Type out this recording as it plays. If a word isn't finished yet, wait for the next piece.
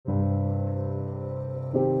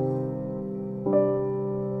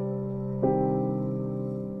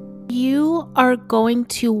You are going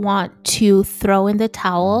to want to throw in the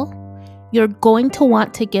towel. You're going to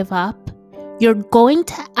want to give up. You're going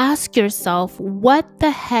to ask yourself what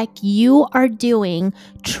the heck you are doing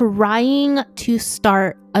trying to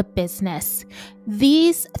start a business.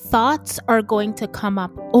 These thoughts are going to come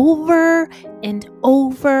up over and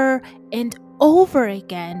over and over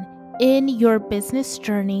again in your business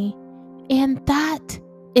journey, and that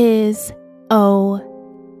is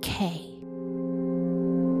okay.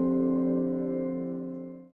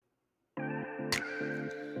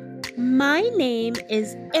 My name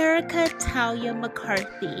is Erica Talia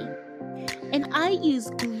McCarthy, and I use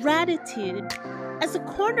gratitude as a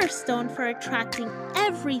cornerstone for attracting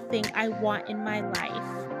everything I want in my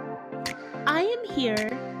life. I am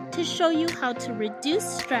here to show you how to reduce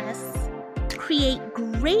stress, create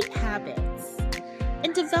great habits,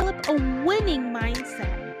 and develop a winning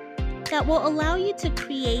mindset that will allow you to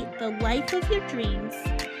create the life of your dreams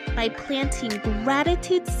by planting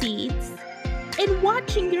gratitude seeds and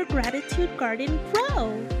watching your gratitude garden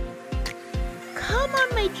grow. Come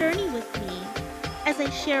on my journey with me as I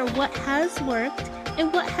share what has worked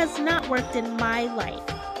and what has not worked in my life.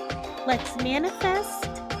 Let's manifest,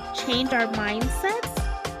 change our mindsets,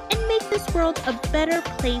 and make this world a better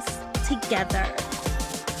place together.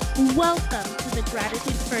 Welcome to the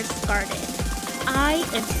Gratitude First Garden. I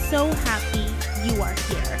am so happy you are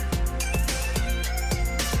here.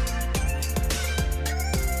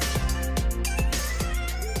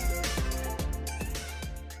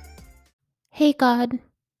 Hey God,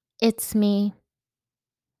 it's me.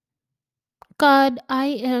 God, I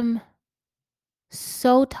am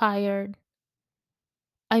so tired.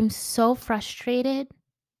 I'm so frustrated.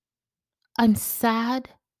 I'm sad.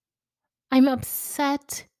 I'm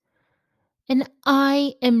upset. And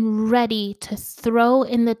I am ready to throw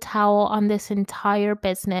in the towel on this entire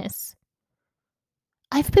business.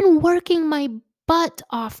 I've been working my butt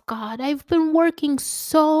off, God. I've been working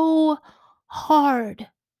so hard.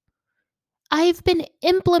 I've been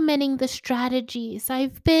implementing the strategies.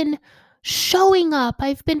 I've been showing up.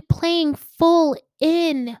 I've been playing full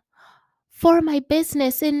in for my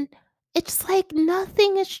business, and it's like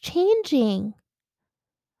nothing is changing.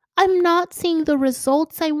 I'm not seeing the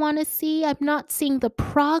results I want to see. I'm not seeing the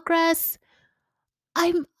progress.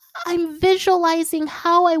 I'm visualizing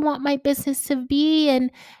how I want my business to be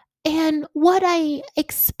and what I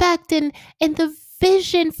expect and the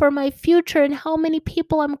vision for my future and how many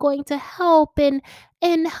people I'm going to help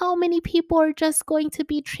and how many people are just going to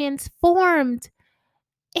be transformed.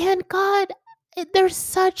 And God, there's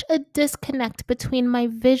such a disconnect between my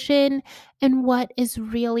vision and what is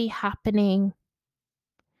really happening.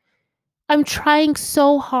 I'm trying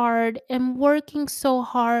so hard. I'm working so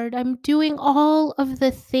hard. I'm doing all of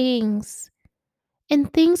the things.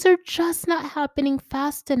 And things are just not happening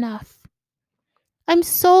fast enough. I'm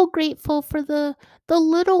so grateful for the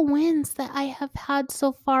little wins that I have had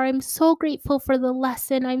so far. I'm so grateful for the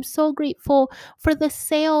lesson. I'm so grateful for the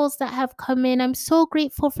sales that have come in. I'm so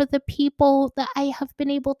grateful for the people that I have been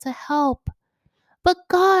able to help. But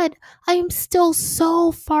God, I am still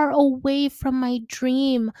so far away from my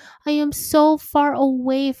dream. I am so far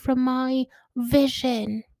away from my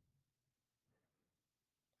vision.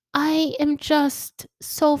 I am just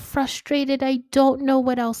so frustrated. I don't know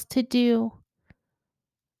what else to do.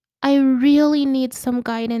 I really need some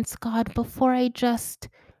guidance, God, before I just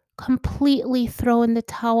completely throw in the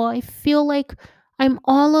towel. I feel like I'm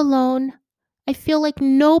all alone. I feel like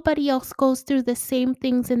nobody else goes through the same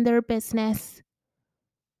things in their business.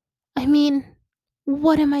 I mean,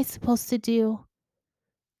 what am I supposed to do?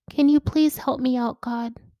 Can you please help me out,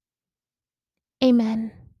 God?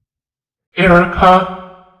 Amen.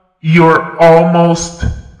 Erica, you're almost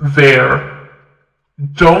there.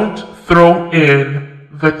 Don't throw in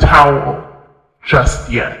the towel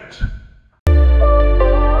just yet.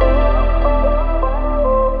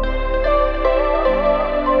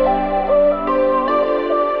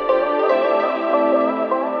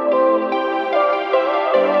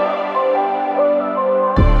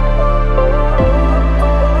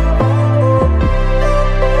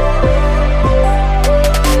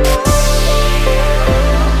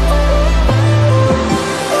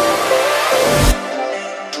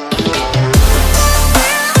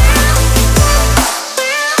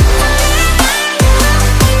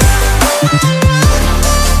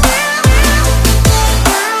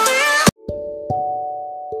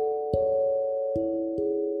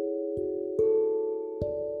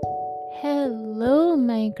 Hello,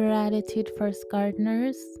 my Gratitude First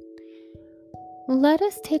Gardeners. Let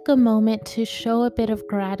us take a moment to show a bit of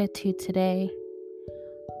gratitude today.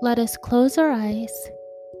 let us close our eyes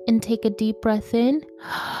and take a deep breath in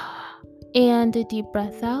and a deep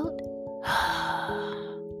breath out.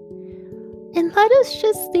 And let us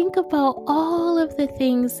just think about all of the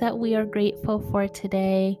things that we are grateful for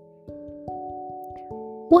today.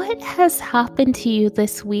 What has happened to you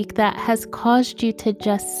this week that has caused you to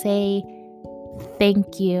just say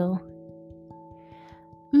thank you?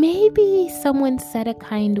 Maybe someone said a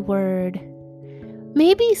kind word.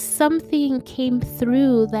 Maybe something came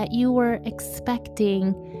through that you were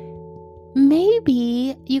expecting.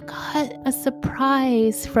 Maybe you got a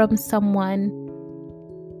surprise from someone.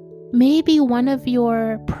 Maybe one of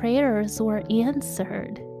your prayers were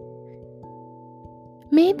answered.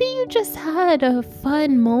 Maybe you just had a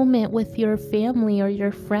fun moment with your family or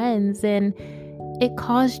your friends and it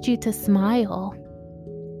caused you to smile.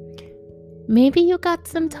 Maybe you got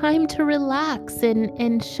some time to relax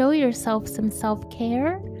and show yourself some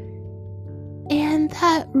self-care. And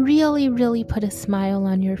that really, really put a smile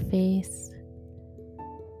on your face.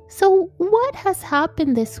 So what has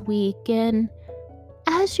happened this week? And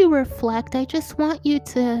as you reflect, I just want you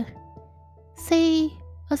to say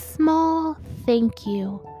a small thank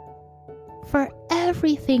you for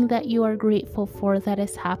everything that you are grateful for that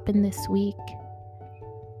has happened this week.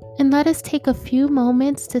 And let us take a few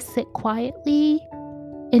moments to sit quietly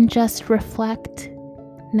and just reflect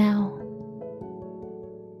now.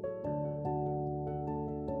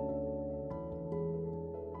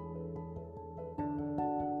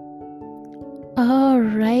 All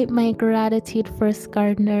right, my gratitude first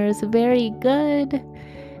gardeners, very good.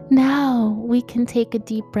 Now we can take a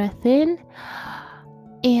deep breath in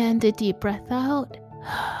and a deep breath out.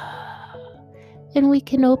 And we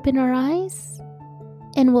can open our eyes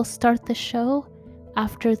and we'll start the show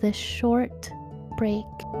after this short break.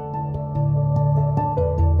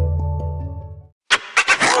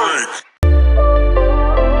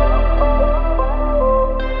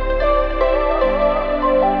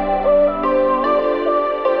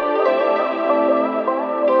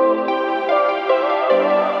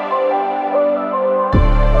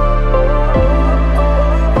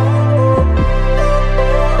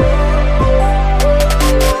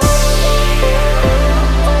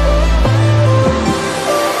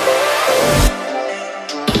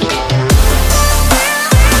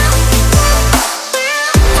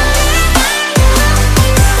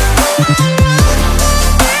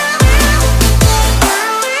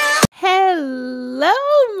 Hello,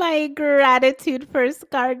 my gratitude first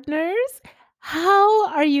gardeners. How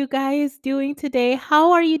are you guys doing today?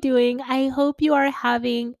 How are you doing? I hope you are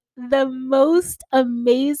having the most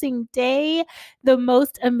amazing day, the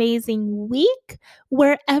most amazing week.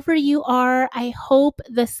 Wherever you are, I hope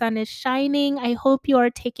the sun is shining. I hope you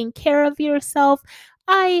are taking care of yourself.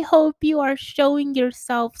 I hope you are showing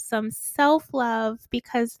yourself some self-love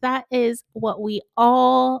because that is what we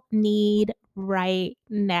all need right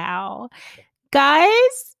now.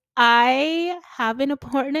 Guys, I have an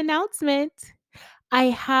important announcement. I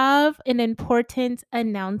have an important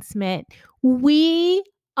announcement. We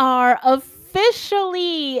are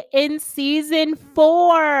officially in season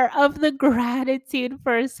 4 of the Gratitude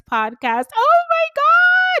First podcast. Oh my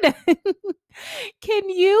God! Can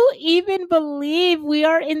you even believe we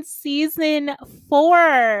are in season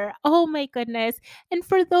 4? Oh my goodness. And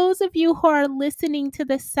for those of you who are listening to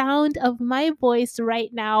the sound of my voice right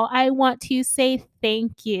now, I want to say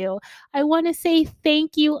thank you. I want to say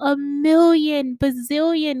thank you a million,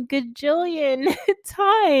 bazillion, gajillion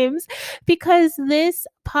times because this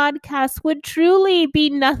podcast would truly be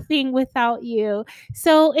nothing without you.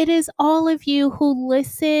 So it is all of you who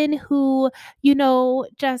listen, who,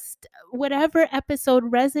 just whatever episode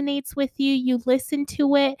resonates with you, you listen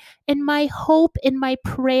to it. And my hope and my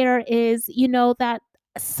prayer is, that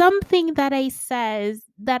something that I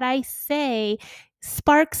say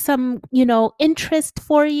sparks some, interest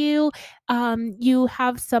for you. You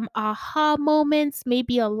have some aha moments,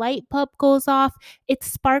 maybe a light bulb goes off. It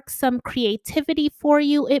sparks some creativity for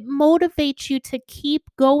you. It motivates you to keep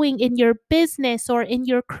going in your business or in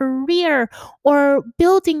your career or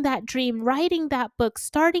building that dream, writing that book,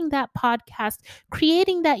 starting that podcast,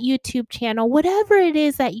 creating that YouTube channel, whatever it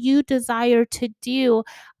is that you desire to do.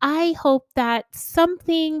 I hope that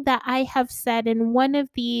something that I have said in one of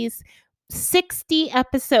these 60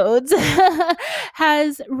 episodes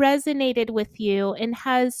has resonated with you and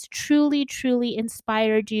has truly, truly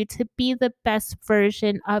inspired you to be the best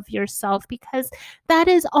version of yourself, because that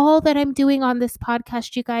is all that I'm doing on this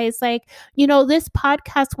podcast, you guys. This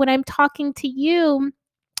podcast, when I'm talking to you,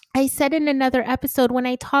 I said in another episode, when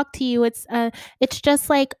I talk to you, it's just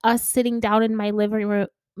like us sitting down in my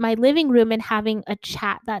my living room and having a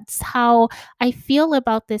chat. That's how I feel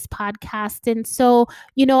about this podcast. And so,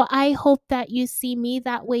 I hope that you see me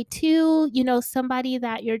that way too, somebody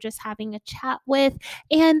that you're just having a chat with.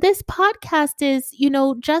 And this podcast is,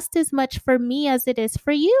 just as much for me as it is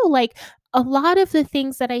for you. Like a lot of the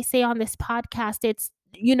things that I say on this podcast, it's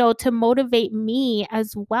to motivate me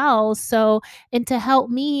as well. So, and to help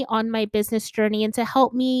me on my business journey and to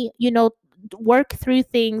help me, work through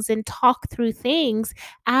things and talk through things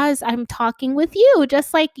as I'm talking with you,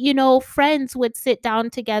 just like, friends would sit down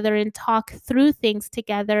together and talk through things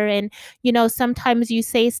together. And, sometimes you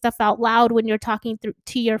say stuff out loud when you're talking through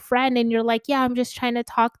to your friend and you're like, yeah, I'm just trying to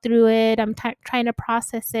talk through it. I'm trying to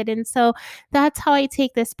process it. And so that's how I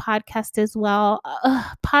take this podcast as well.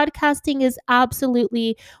 Podcasting is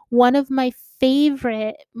absolutely one of my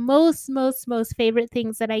favorite, most favorite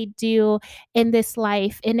things that I do in this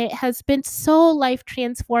life. And it has been so life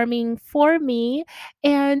transforming for me.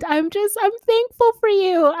 And I'm thankful for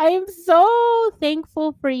you. I am so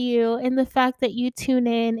thankful for you and the fact that you tune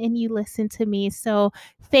in and you listen to me. So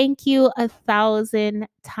thank you 1,000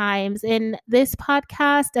 times. In this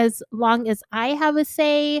podcast, as long as I have a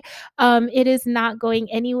say, it is not going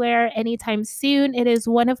anywhere anytime soon. It is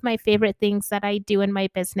one of my favorite things that I do in my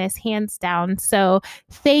business, hands down. So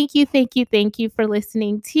thank you for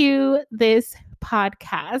listening to this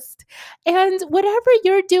podcast. And whatever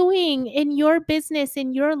you're doing in your business,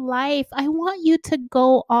 in your life, I want you to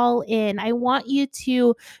go all in. I want you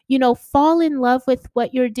to, fall in love with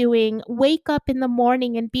what you're doing. Wake up in the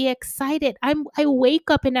morning and be excited. I wake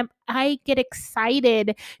up and I get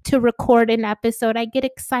excited to record an episode. I get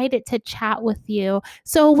excited to chat with you.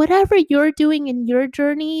 So, whatever you're doing in your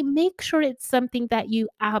journey, make sure it's something that you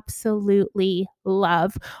absolutely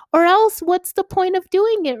love, or else what's the point of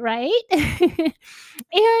doing it, right?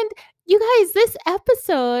 And you guys, this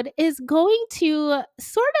episode is going to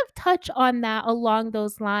sort of touch on that along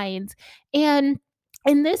those lines. And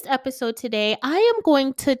in this episode today, I am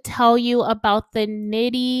going to tell you about the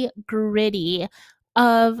nitty gritty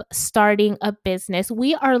of starting a business.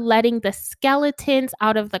 We are letting the skeletons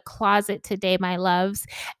out of the closet today, my loves.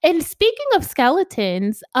 And speaking of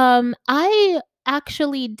skeletons, I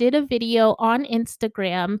actually did a video on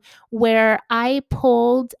Instagram where I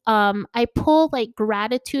pull like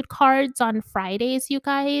gratitude cards on Fridays, you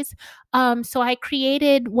guys. So I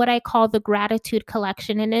created what I call the gratitude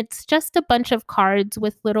collection, and it's just a bunch of cards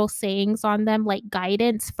with little sayings on them, like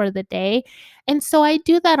guidance for the day. And so I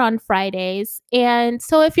do that on Fridays. And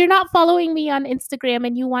so if you're not following me on Instagram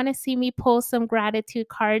and you want to see me pull some gratitude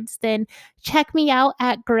cards, then check me out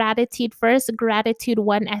at Gratitude First, Gratitude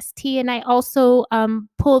One ST. And I also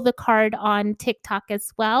pull the card on TikTok as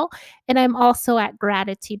well. And I'm also at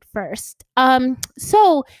Gratitude First.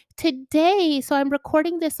 So I'm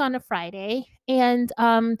recording this on a Friday. And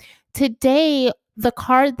today, the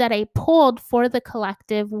card that I pulled for the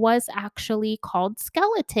collective was actually called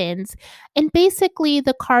Skeletons. And basically,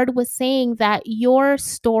 the card was saying that your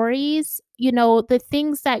stories, the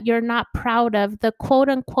things that you're not proud of, the quote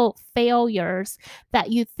unquote failures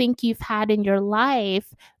that you think you've had in your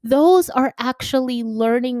life, those are actually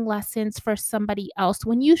learning lessons for somebody else.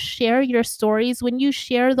 When you share your stories, when you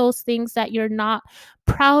share those things that you're not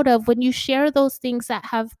proud of, when you share those things that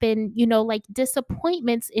have been, like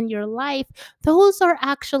disappointments in your life, those are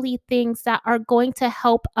actually things that are going to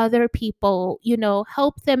help other people,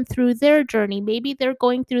 help them through their journey. Maybe they're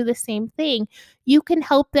going through the same thing. You can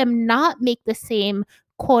help them not make the same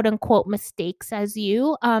quote unquote mistakes as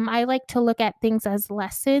you. I like to look at things as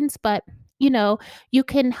lessons, but you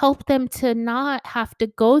can help them to not have to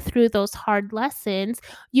go through those hard lessons.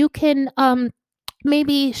 You can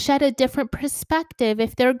maybe shed a different perspective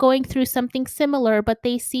if they're going through something similar but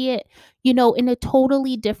they see it in a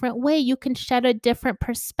totally different way. You can shed a different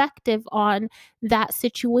perspective on that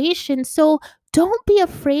situation. So don't be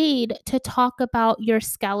afraid to talk about your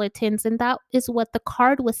skeletons. And that is what the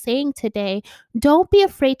card was saying today. Don't be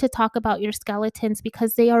afraid to talk about your skeletons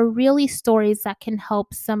because they are really stories that can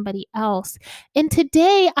help somebody else. And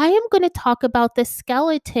today I am going to talk about the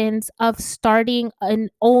skeletons of starting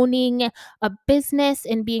and owning a business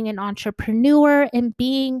and being an entrepreneur and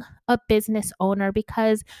being a business owner.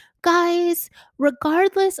 Because guys,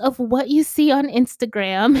 regardless of what you see on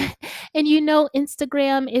Instagram, and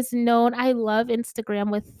Instagram is known, I love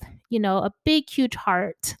Instagram with, a big, huge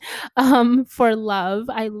heart for love.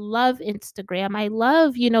 I love Instagram. I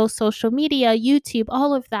love, social media, YouTube,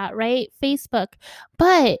 all of that, right? Facebook.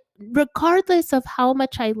 But regardless of how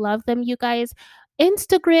much I love them, you guys,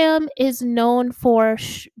 Instagram is known for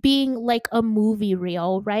being like a movie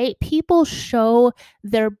reel, right? People show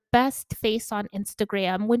their best face on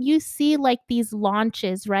Instagram. When you see like these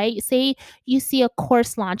launches, right? Say you see a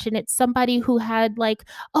course launch and it's somebody who had like,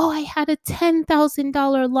 oh, I had a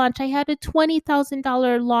 $10,000 launch, I had a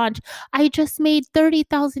 $20,000 launch, I just made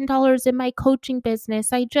 $30,000 in my coaching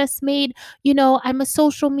business. I just made, I'm a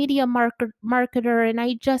social media marketer and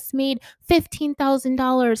I just made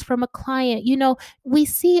 $15,000 from a client. We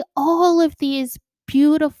see all of these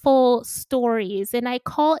beautiful stories, and I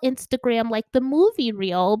call Instagram like the movie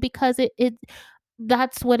reel because it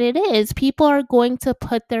that's what it is. People are going to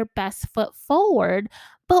put their best foot forward.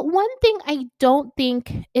 But one thing I don't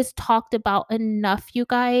think is talked about enough, you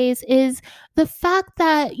guys, is the fact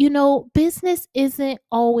that, business isn't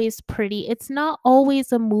always pretty. It's not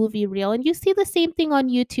always a movie reel. And you see the same thing on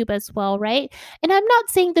YouTube as well, right? And I'm not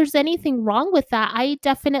saying there's anything wrong with that. I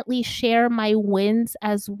definitely share my wins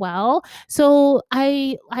as well. So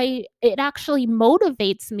it actually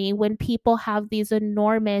motivates me when people have these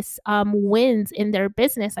enormous wins in their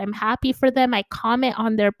business. I'm happy for them. I comment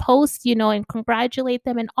on their posts, and congratulate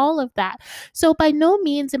them and all of that. So by no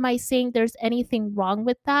means am I saying there's anything wrong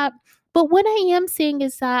with that. But what I am saying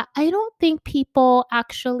is that I don't think people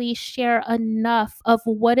actually share enough of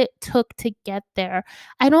what it took to get there.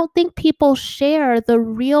 I don't think people share the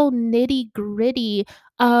real nitty gritty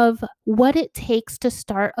of what it takes to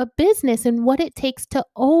start a business and what it takes to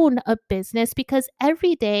own a business, because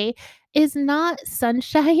every day is not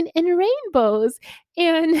sunshine and rainbows.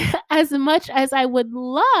 And as much as I would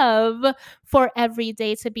love for every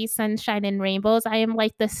day to be sunshine and rainbows, I am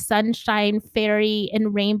like the sunshine fairy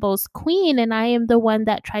and rainbows queen, and I am the one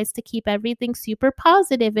that tries to keep everything super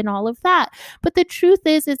positive and all of that. But the truth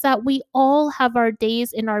is that we all have our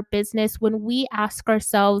days in our business when we ask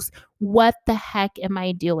ourselves, what the heck am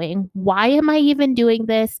I doing? Why am I even doing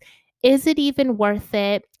this? Is it even worth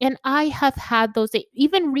it? And I have had those,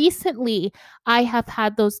 even recently, I have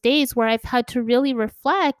had those days where I've had to really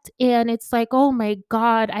reflect. And it's like, oh my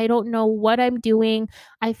God, I don't know what I'm doing.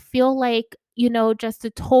 I feel like, just a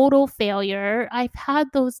total failure. I've had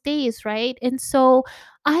those days, right? And so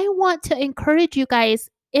I want to encourage you guys.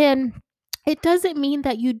 And it doesn't mean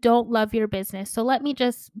that you don't love your business. So let me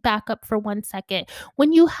just back up for 1 second.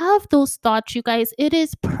 When you have those thoughts, you guys, it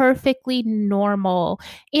is perfectly normal.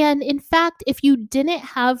 And in fact, if you didn't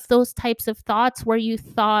have those types of thoughts where you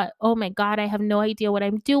thought, oh my God, I have no idea what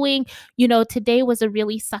I'm doing, today was a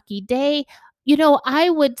really sucky day, I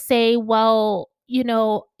would say, well,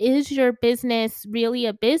 is your business really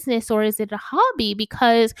a business or is it a hobby?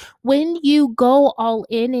 Because when you go all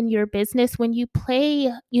in your business, when you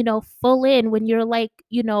play, full in, when you're like,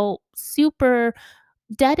 super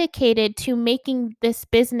dedicated to making this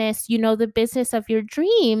business, the business of your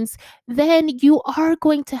dreams, then you are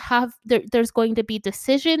going to have there's going to be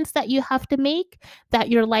decisions that you have to make that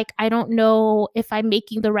you're like, I don't know if I'm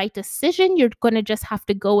making the right decision. You're going to just have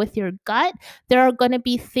to go with your gut. There are going to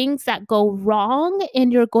be things that go wrong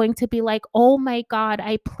and you're going to be like, oh my God,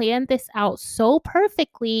 I planned this out so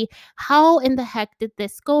perfectly. How in the heck did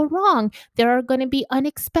this go wrong? There are going to be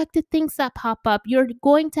unexpected things that pop up. You're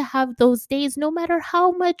going to have those days no matter how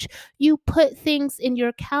much you put things in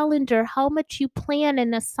your calendar, how much you plan in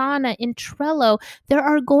Asana, in Trello. There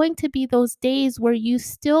are going to be those days where you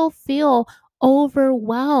still feel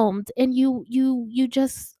overwhelmed and you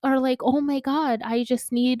just are like, oh my God, I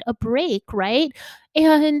just need a break, right?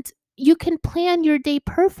 And you can plan your day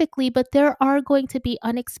perfectly, but there are going to be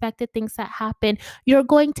unexpected things that happen. You're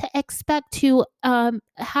going to expect to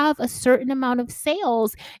have a certain amount of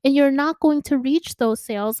sales, and you're not going to reach those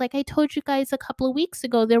sales. Like I told you guys a couple of weeks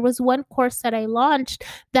ago, there was one course that I launched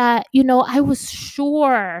that, I was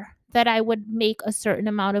sure that I would make a certain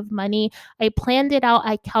amount of money. I planned it out,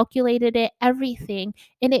 I calculated it, everything,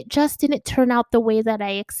 and it just didn't turn out the way that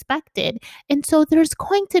I expected. And so there's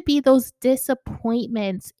going to be those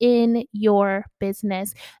disappointments in your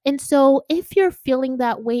business. And so if you're feeling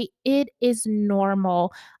that way, it is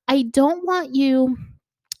normal. I don't want you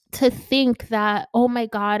to think that, oh my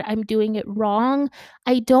God, I'm doing it wrong.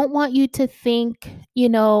 I don't want you to think,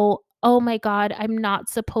 oh my God, I'm not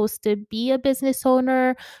supposed to be a business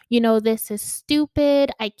owner. This is stupid.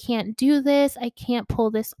 I can't do this. I can't pull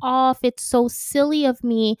this off. It's so silly of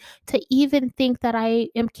me to even think that I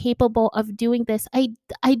am capable of doing this. I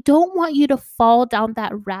don't want you to fall down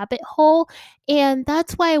that rabbit hole. And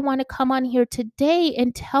that's why I want to come on here today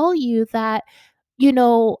and tell you that, you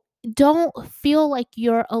know, don't feel like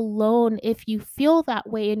you're alone if you feel that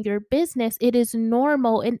way in your business. It is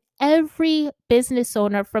normal. And every business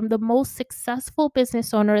owner, from the most successful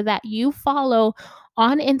business owner that you follow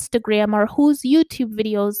on Instagram or whose YouTube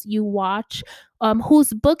videos you watch,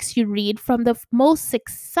 whose books you read, from the most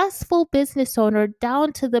successful business owner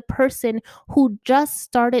down to the person who just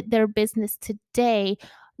started their business today,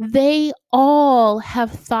 they all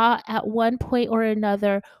have thought at one point or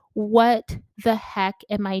another, what the heck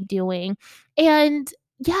am I doing? And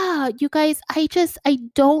yeah, you guys, I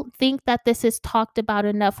don't think that this is talked about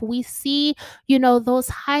enough. We see, those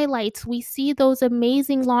highlights, we see those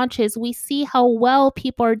amazing launches, we see how well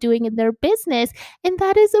people are doing in their business, and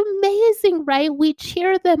that is amazing, right? We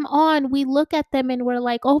cheer them on. We look at them and we're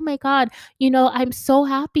like, "Oh my god, I'm so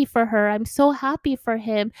happy for her. I'm so happy for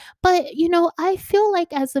him." But, I feel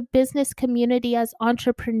like as a business community, as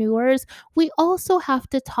entrepreneurs, we also have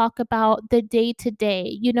to talk about the day to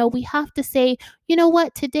day. We have to say, you know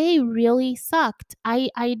what, today really sucked. I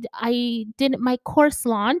didn't, my course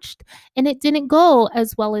launched and it didn't go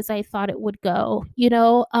as well as I thought it would go.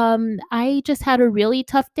 I just had a really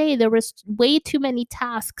tough day. There was way too many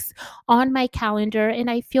tasks on my calendar and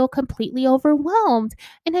I feel completely overwhelmed.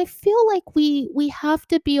 And I feel like we have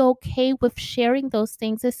to be okay with sharing those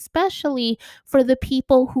things, especially for the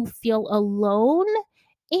people who feel alone,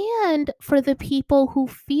 and for the people who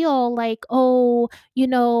feel like, oh,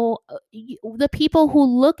 the people who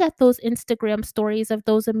look at those Instagram stories of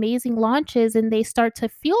those amazing launches and they start to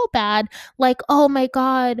feel bad, like, oh my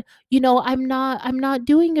god, I'm not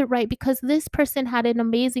doing it right because this person had an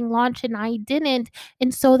amazing launch and I didn't,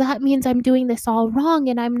 and so that means I'm doing this all wrong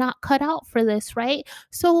and I'm not cut out for this, right?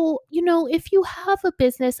 So, if you have a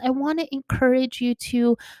business, I want to encourage you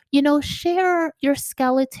to, share your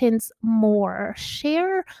skeletons more.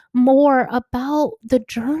 Share more about the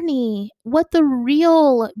journey, what the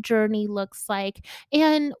real journey looks like.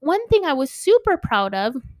 And one thing I was super proud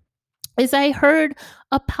of is I heard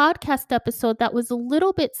a podcast episode that was a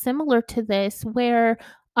little bit similar to this, where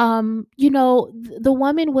the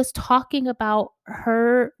woman was talking about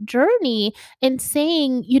her journey and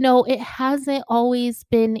saying, it hasn't always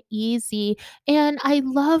been easy. And I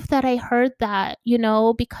love that I heard that,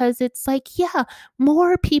 because it's like, yeah,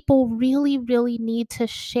 more people really, really need to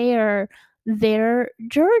share their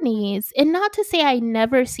journeys. And not to say I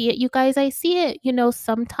never see it, you guys, I see it,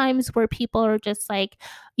 sometimes where people are just like,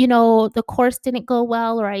 the course didn't go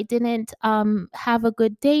well, or I didn't have a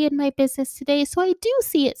good day in my business today. So I do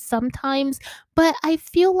see it sometimes, but I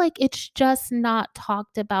feel like it's just not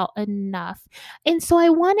talked about enough. And so I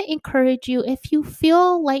want to encourage you, if you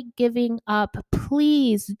feel like giving up,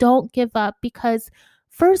 please don't give up, because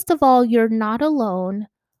first of all, you're not alone.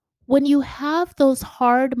 When you have those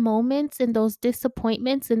hard moments and those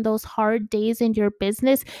disappointments and those hard days in your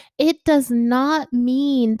business, it does not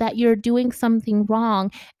mean that you're doing something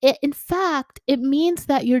wrong. In fact, it means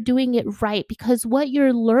that you're doing it right, because what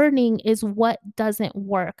you're learning is what doesn't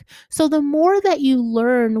work. So the more that you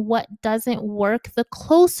learn what doesn't work, the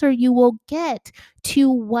closer you will get to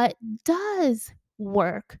what does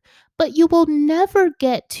work. But you will never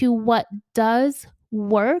get to what does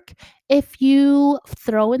work if you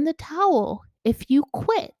throw in the towel, if you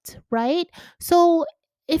quit, right? So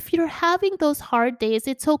if you're having those hard days,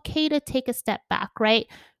 it's okay to take a step back, right?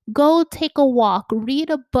 Go take a walk, read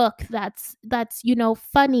a book that's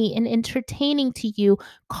funny and entertaining to you.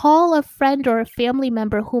 Call a friend or a family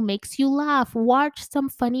member who makes you laugh. Watch some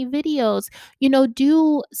funny videos.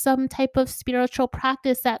 Do some type of spiritual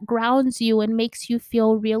practice that grounds you and makes you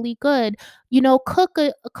feel really good. Cook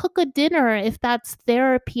a dinner if that's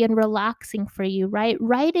therapy and relaxing for you, right?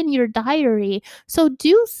 Write in your diary. So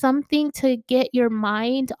do something to get your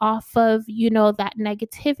mind off of, that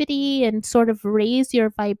negativity and sort of raise your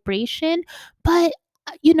vibration. But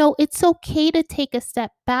it's okay to take a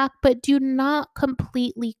step back, but do not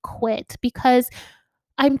completely quit, because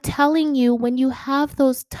I'm telling you, when you have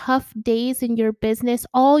those tough days in your business,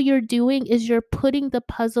 all you're doing is you're putting the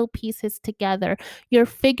puzzle pieces together. You're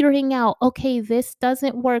figuring out, okay, this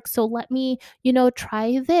doesn't work, so let me,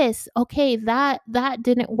 try this. Okay, that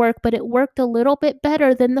didn't work, but it worked a little bit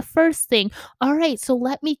better than the first thing. All right, so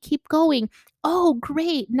let me keep going. Oh,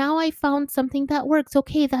 great. Now I found something that works.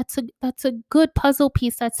 Okay, that's a good puzzle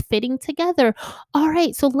piece that's fitting together. All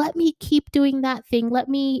right, so let me keep doing that thing. Let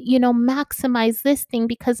me, maximize this thing,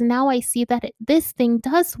 because now I see that this thing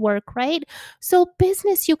does work, right? So,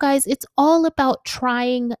 business, you guys, it's all about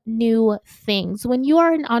trying new things. When you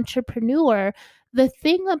are an entrepreneur, the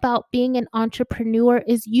thing about being an entrepreneur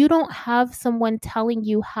is you don't have someone telling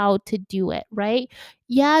you how to do it, right?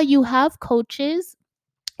 Yeah, you have coaches,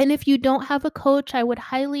 and if you don't have a coach, I would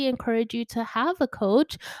highly encourage you to have a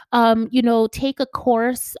coach. Take a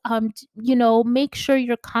course. Make sure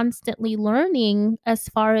you're constantly learning as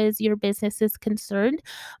far as your business is concerned.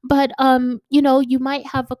 But you might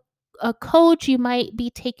have a coach, you might be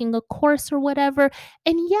taking a course or whatever.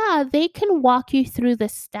 And yeah, they can walk you through the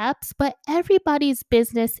steps, but everybody's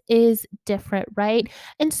business is different, right?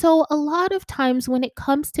 And so a lot of times when it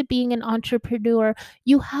comes to being an entrepreneur,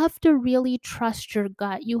 you have to really trust your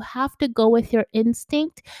gut. You have to go with your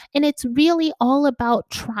instinct. And it's really all about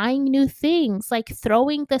trying new things, like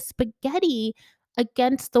throwing the spaghetti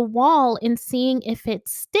against the wall and seeing if it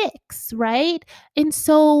sticks, right? And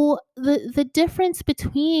so the difference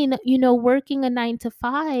between, working a 9 to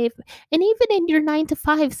 5, and even in your 9 to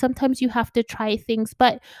 5, sometimes you have to try things,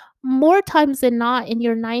 but more times than not in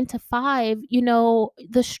your 9 to 5,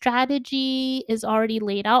 the strategy is already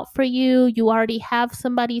laid out for you. You already have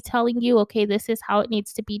somebody telling you, okay, this is how it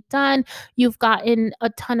needs to be done. You've gotten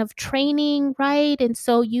a ton of training, right? And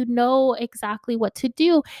so you know exactly what to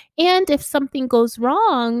do. And if something goes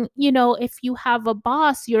wrong, if you have a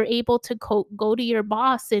boss, you're able to go to your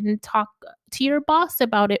boss and talk to your boss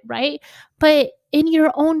about it, right? But in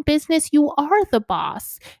your own business, you are the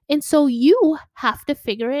boss. And so you have to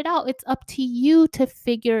figure it out. It's up to you to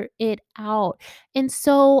figure it out. And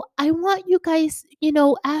so I want you guys,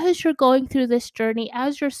 as you're going through this journey,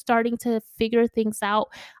 as you're starting to figure things out,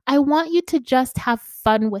 I want you to just have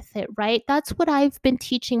fun with it, right? That's what I've been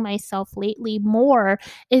teaching myself lately more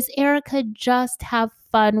is, Erica, just have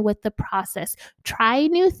fun with the process. Try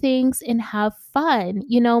new things and have fun.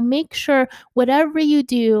 Make sure whatever you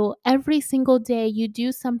do every single day, you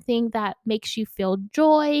do something that makes you feel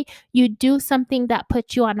joy. You do something that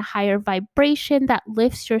puts you on a higher vibration, that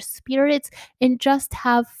lifts your spirits, and just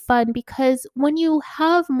have fun. Because when you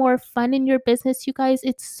have more fun in your business, you guys,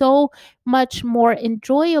 it's so much more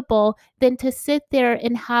enjoyable than to sit there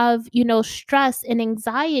and have, stress and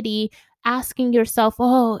anxiety, asking yourself,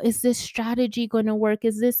 oh, is this strategy going to work?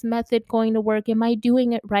 Is this method going to work? Am I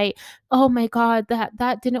doing it right? Oh my God,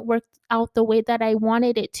 that didn't work out the way that I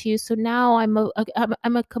wanted it to. So now I'm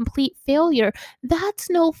a complete failure.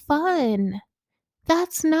 That's no fun.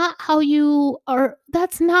 That's not how you are,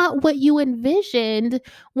 that's not what you envisioned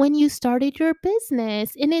when you started your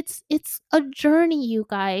business. And it's a journey, you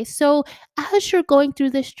guys. So as you're going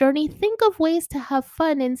through this journey, think of ways to have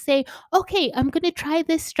fun and say, okay, I'm going to try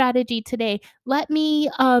this strategy today. Let me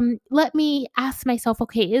ask myself,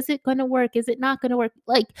 okay, is it going to work? Is it not going to work?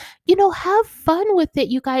 Like, have fun with it,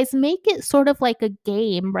 you guys. Make it sort of like a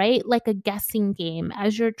game, right? Like a guessing game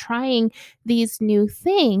as you're trying these new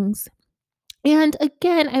things. And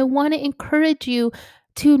again, I want to encourage you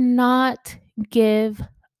to not give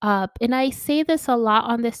up. And I say this a lot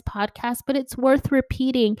on this podcast, but it's worth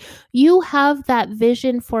repeating. You have that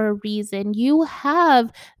vision for a reason. You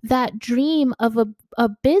have that dream of a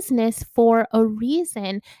business for a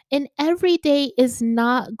reason. And every day is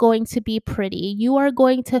not going to be pretty. You are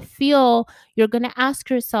going to feel, you're going to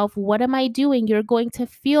ask yourself, what am I doing? You're going to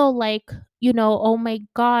feel like, oh my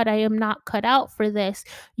God, I am not cut out for this.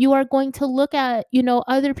 You are going to look at,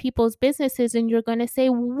 other people's businesses and you're going to say,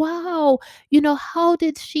 wow, how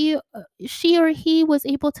did she or he was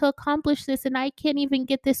able to accomplish this and I can't even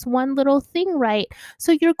get this one little thing right.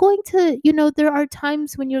 So you're going to, there are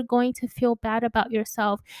times when you're going to feel bad about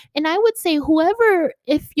yourself. And I would say, whoever,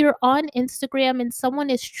 if you're on Instagram and someone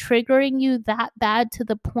is triggering you that bad to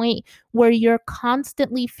the point where you're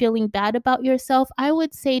constantly feeling bad about yourself, I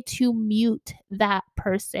would say to mute that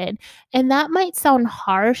person. And that might sound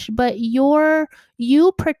harsh, but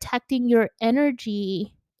you protecting your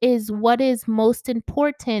energy is what is most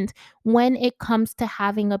important when it comes to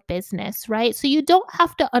having a business, right? So you don't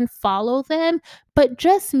have to unfollow them, but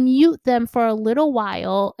just mute them for a little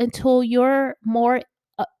while until you're more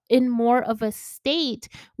in more of a state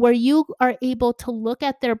where you are able to look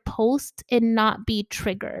at their posts and not be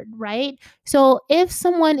triggered, right? So if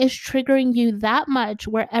someone is triggering you that much,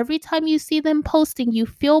 where every time you see them posting, you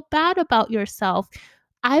feel bad about yourself,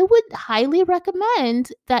 I would highly recommend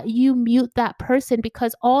that you mute that person,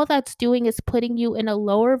 because all that's doing is putting you in a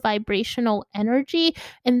lower vibrational energy.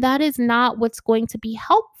 And that is not what's going to be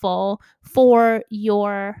helpful for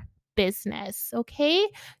your business. Okay.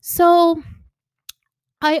 So,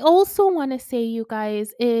 I also want to say, you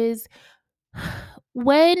guys, is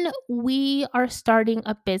when we are starting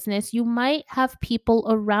a business, you might have people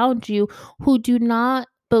around you who do not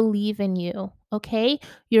believe in you. Okay.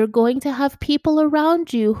 You're going to have people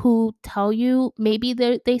around you who tell you, maybe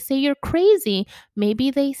they say you're crazy.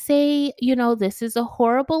 Maybe they say, this is a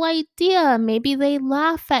horrible idea. Maybe they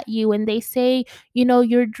laugh at you and they say,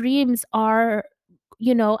 your dreams are,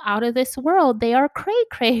 out of this world. They are cray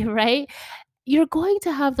cray, right? you're going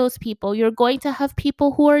to have those people. You're going to have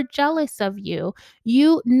people who are jealous of you.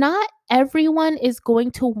 Not everyone is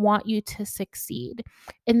going to want you to succeed.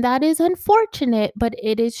 And that is unfortunate, but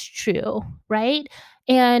it is true, right?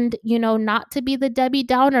 And, not to be the Debbie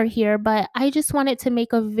Downer here, but I just wanted to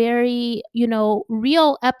make a very,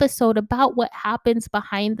 real episode about what happens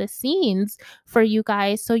behind the scenes for you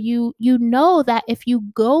guys. So you know that if you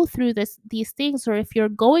go through these things, or if you're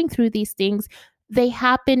going through these things, they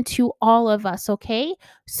happen to all of us, okay?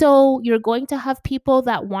 So you're going to have people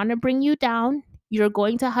that want to bring you down. You're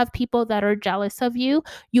going to have people that are jealous of you.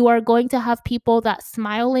 You are going to have people that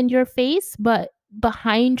smile in your face, but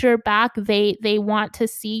behind your back they want to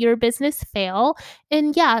see your business fail.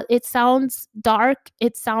 And yeah, it sounds dark,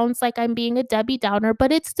 it sounds like I'm being a Debbie Downer,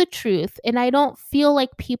 but it's the truth, and I don't feel like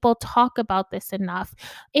people talk about this enough.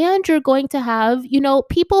 And you're going to have,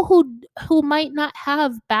 people who might not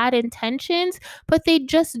have bad intentions, but they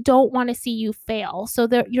just don't want to see you fail. So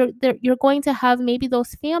you're going to have maybe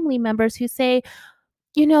those family members who say,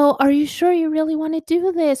 are you sure you really want to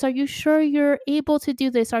do this? Are you sure you're able to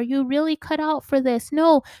do this? Are you really cut out for this?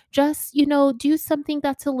 No, just, do something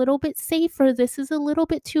that's a little bit safer. This is a little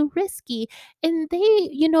bit too risky. And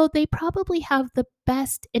they probably have the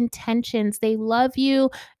best intentions. They love you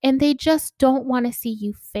and they just don't want to see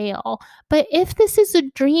you fail. But if this is a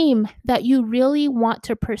dream that you really want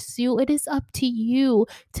to pursue, it is up to you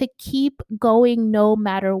to keep going no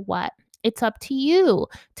matter what. It's up to you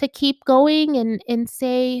to keep going and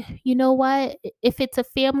say, you know what, if it's a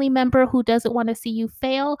family member who doesn't want to see you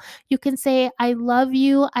fail, you can say, I love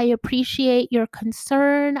you, I appreciate your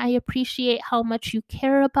concern, I appreciate how much you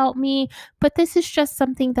care about me, but this is just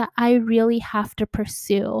something that I really have to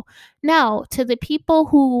pursue. Now, to the people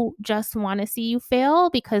who just want to see you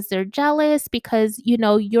fail because they're jealous, because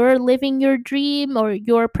you're living your dream or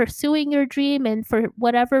you're pursuing your dream, and for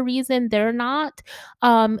whatever reason they're not,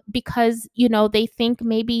 because they think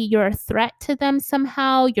maybe you're a threat to them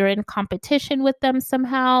somehow, you're in competition with them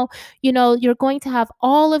somehow. You're going to have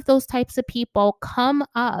all of those types of people come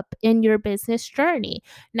up in your business journey.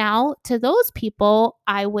 Now, to those people,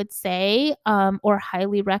 I would say, or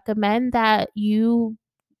highly recommend that you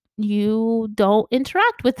don't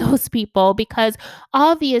interact with those people, because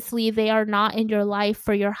obviously they are not in your life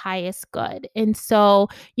for your highest good. And so,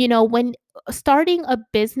 when starting a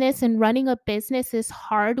business and running a business is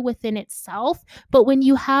hard within itself, but when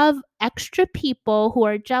you have extra people who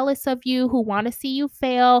are jealous of you, who want to see you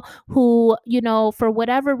fail, who, for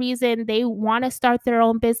whatever reason, they want to start their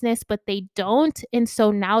own business, but they don't. And so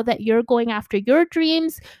now that you're going after your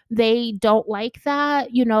dreams, they don't like that.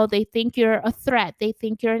 They think you're a threat. They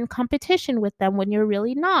think you're in competition with them when you're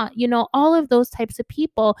really not. All of those types of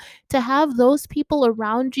people, to have those people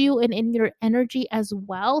around you and in your energy as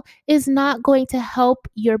well, is not going to help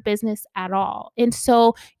your business at all. And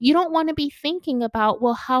so you don't want to be thinking about,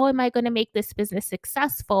 well, how am I going to make this business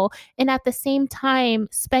successful? And at the same time,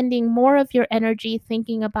 spending more of your energy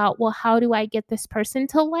thinking about, well, how do I get this person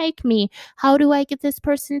to like me? How do I get this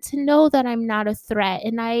person to know that I'm not a threat?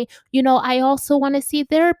 And I also want to see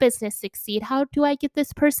their business succeed. How do I get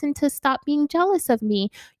this person to stop being jealous of me?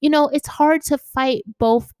 It's hard to fight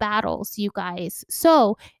both battles, you guys.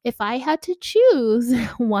 So if I had to choose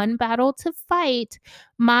one battle to fight,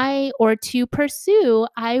 or to pursue,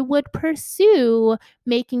 I would pursue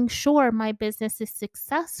making sure my business is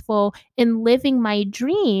successful in living my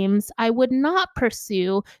dreams. I would not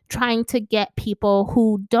pursue trying to get people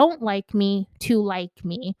who don't like me to like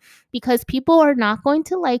me, because people are not going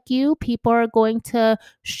to like you. People are going to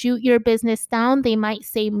shoot your business down. They might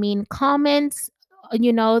say mean comments.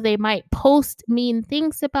 They might post mean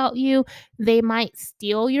things about you. They might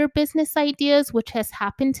steal your business ideas, which has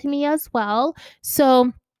happened to me as well.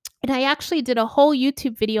 So, and I actually did a whole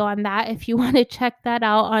YouTube video on that. If you want to check that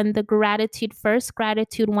out on the Gratitude First,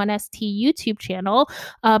 Gratitude 1ST YouTube channel,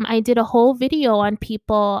 I did a whole video on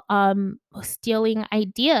people stealing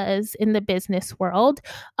ideas in the business world.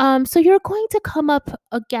 So you're going to come up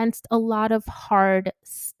against a lot of hard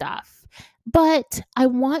stuff. But I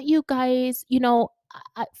want you guys,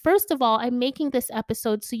 first of all, I'm making this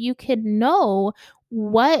episode so you can know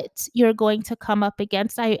what you're going to come up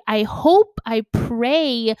against. I hope, I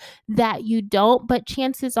pray that you don't, but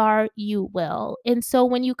chances are you will. And so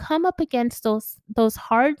when you come up against those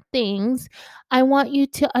hard things, I want you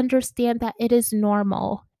to understand that it is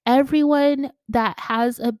normal. Everyone that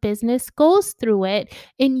has a business goes through it,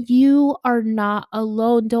 and you are not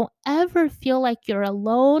alone. Don't ever feel like you're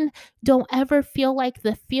alone. Don't ever feel like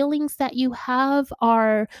the feelings that you have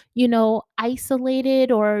are,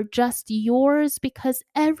 isolated or just yours, because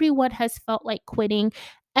everyone has felt like quitting.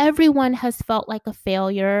 Everyone has felt like a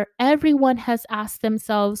failure. Everyone has asked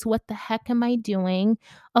themselves, what the heck am I doing?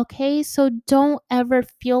 Okay, so don't ever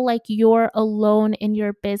feel like you're alone in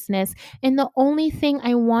your business. And the only thing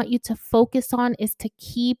I want you to focus on is to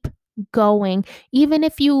keep going. Even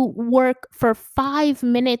if you work for 5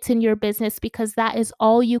 minutes in your business because that is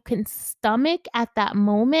all you can stomach at that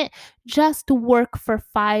moment, just work for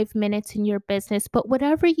 5 minutes in your business. But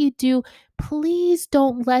whatever you do, please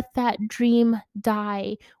don't let that dream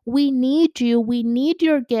die. We need you. We need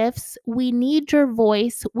your gifts. We need your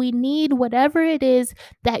voice. We need whatever it is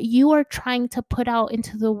that you are trying to put out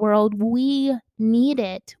into the world. We need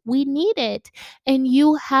it. We need it. And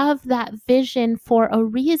you have that vision for a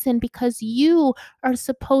reason because you are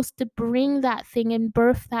supposed to bring that thing and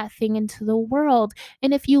birth that thing into the world.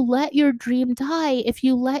 And if you let your dream die, if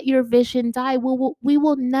you let your vision die, we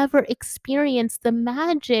will never experience the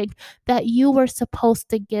magic that you were supposed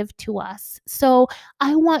to give to us. So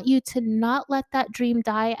I want you to not let that dream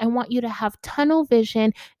die. I want you to have tunnel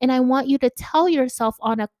vision, and I want you to tell yourself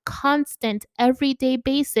on a constant, everyday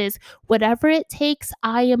basis, whatever it takes,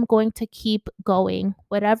 I am going to keep going.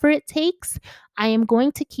 Whatever it takes, I am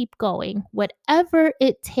going to keep going. Whatever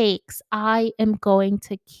it takes, I am going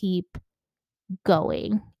to keep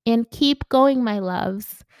going. And keep going, my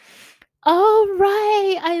loves. All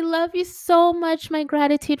right. I love you so much, my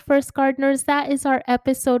Gratitude First Gardeners. That is our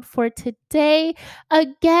episode for today.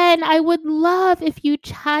 Again, I would love if you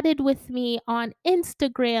chatted with me on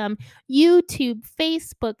Instagram, YouTube,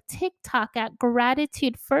 Facebook, TikTok at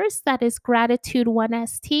Gratitude First. That is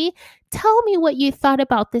Gratitude1ST. Tell me what you thought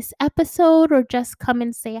about this episode, or just come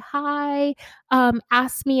and say hi.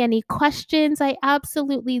 Ask me any questions. I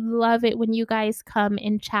absolutely love it when you guys come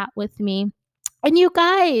and chat with me. And you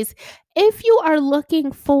guys, if you are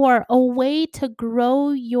looking for a way to grow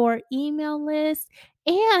your email list,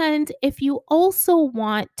 and if you also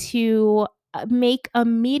want to make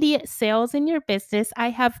immediate sales in your business, I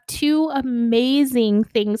have two amazing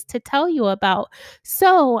things to tell you about.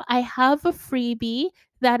 So, I have a freebie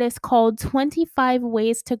that is called 25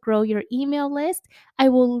 Ways to Grow Your Email List. I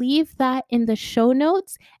will leave that in the show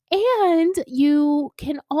notes. And you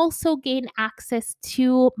can also gain access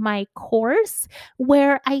to my course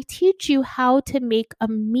where I teach you how to make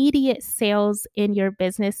immediate sales in your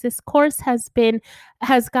business. This course has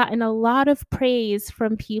gotten a lot of praise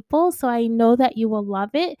from people, so I know that you will love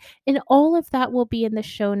it. And all of that will be in the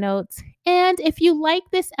show notes. And if you like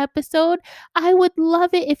this episode, I would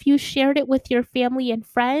love it if you shared it with your family and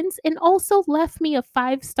friends, and also left me a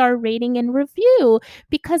 5-star rating and review,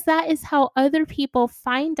 because that is how other people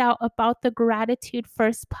find out about the Gratitude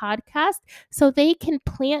First podcast, so they can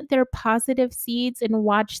plant their positive seeds and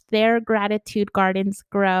watch their gratitude gardens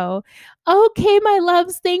grow. Okay, my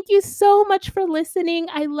loves, thank you so much for listening.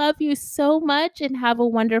 I love you so much, and have a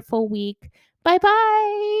wonderful week. Bye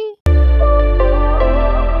bye.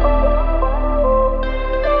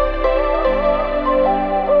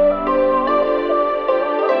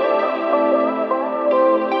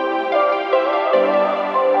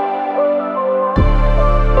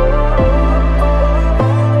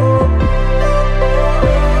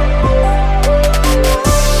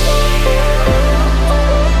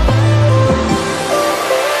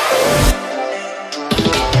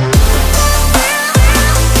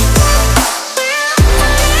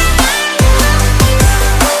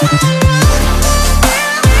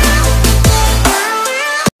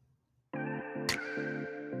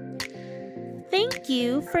 Thank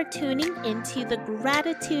you for tuning into the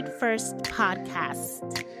Gratitude First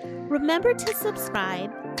podcast. Remember to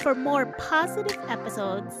subscribe for more positive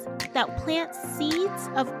episodes that plant seeds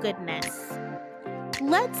of goodness.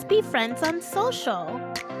 Let's be friends on social.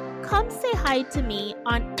 Come say hi to me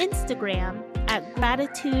on Instagram at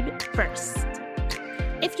Gratitude First.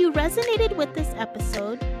 If you resonated with this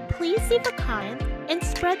episode, please leave a comment and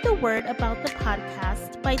spread the word about the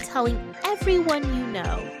podcast by telling everyone you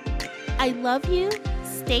know. I love you,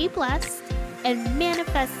 stay blessed, and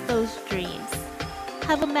manifest those dreams.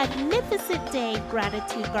 Have a magnificent day,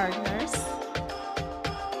 Gratitude Gardeners.